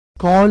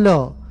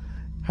scholar,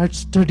 had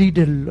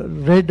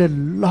read a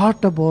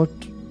lot about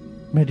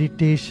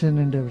meditation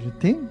and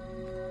everything,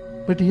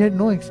 but he had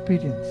no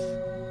experience.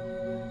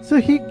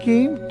 So he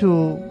came to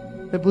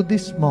a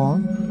Buddhist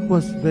monk who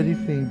was very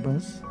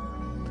famous.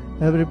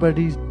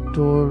 Everybody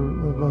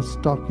was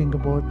talking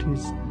about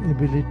his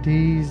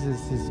abilities,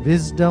 his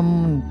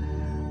wisdom,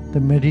 the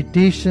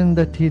meditation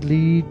that he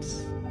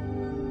leads.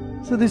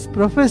 So this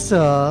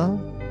professor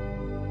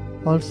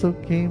also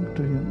came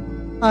to him.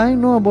 I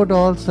know about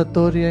all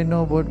Satori, I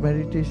know about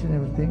meditation,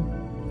 everything,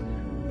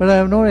 but I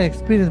have no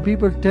experience.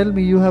 People tell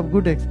me you have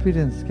good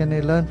experience. Can I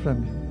learn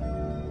from you?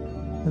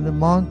 And the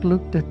monk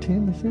looked at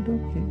him and said,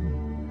 okay.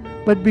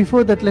 But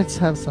before that, let's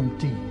have some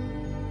tea.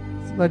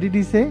 What did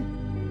he say?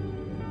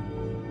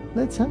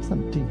 Let's have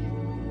some tea.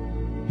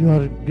 You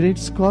are a great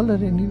scholar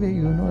anyway,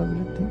 you know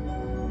everything.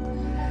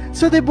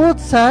 So they both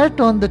sat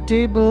on the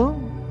table,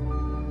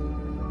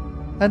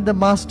 and the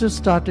master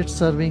started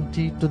serving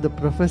tea to the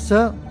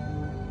professor.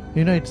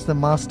 You know, it's the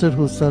master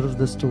who serves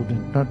the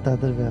student, not the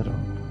other way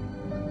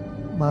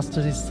around.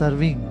 Master is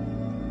serving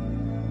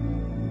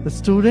the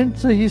student,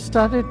 so he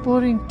started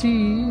pouring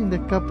tea in the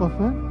cup of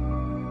a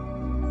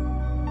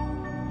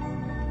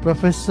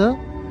professor.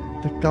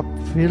 The cup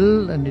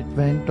filled and it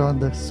went on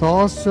the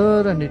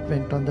saucer and it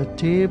went on the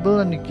table,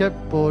 and he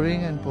kept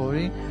pouring and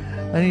pouring,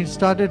 and it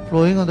started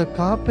flowing on the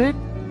carpet.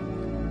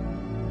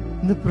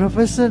 And the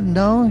professor,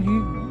 now he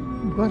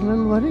got a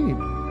little worried.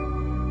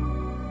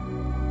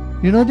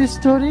 You know this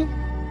story?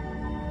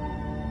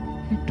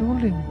 He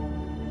told him,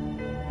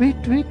 wait.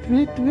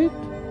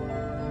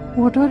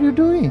 What are you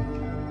doing?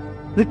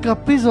 The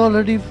cup is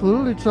already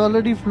full, it's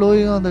already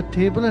flowing on the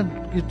table and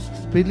it's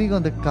spilling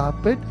on the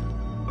carpet.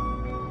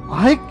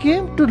 I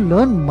came to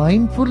learn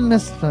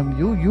mindfulness from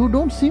you. You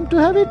don't seem to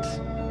have it.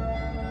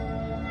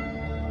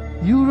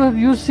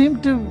 You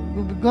seem to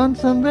have gone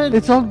somewhere.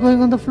 It's all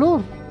going on the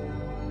floor.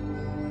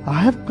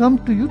 I have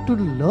come to you to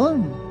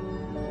learn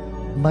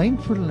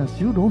mindfulness.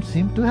 You don't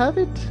seem to have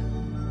it.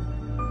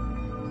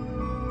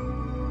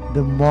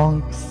 The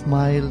monk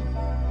smiled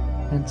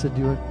and said,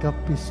 your cup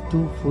is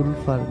too full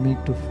for me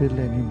to fill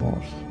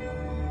anymore.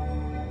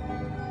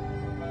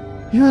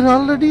 You are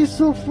already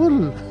so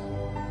full.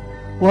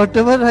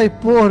 Whatever I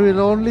pour will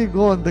only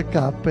go on the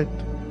carpet.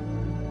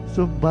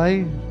 So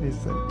bye, he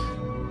said.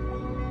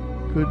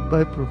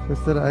 Goodbye,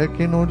 professor. I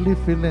can only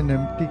fill an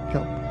empty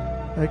cup.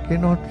 I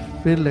cannot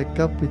fill a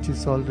cup which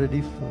is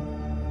already full.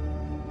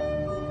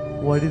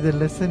 What is the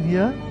lesson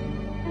here?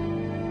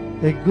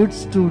 A good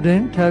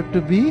student has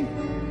to be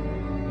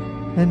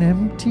an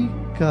empty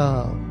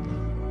cup.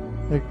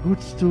 A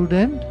good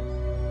student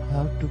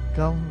has to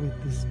come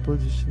with this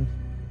position.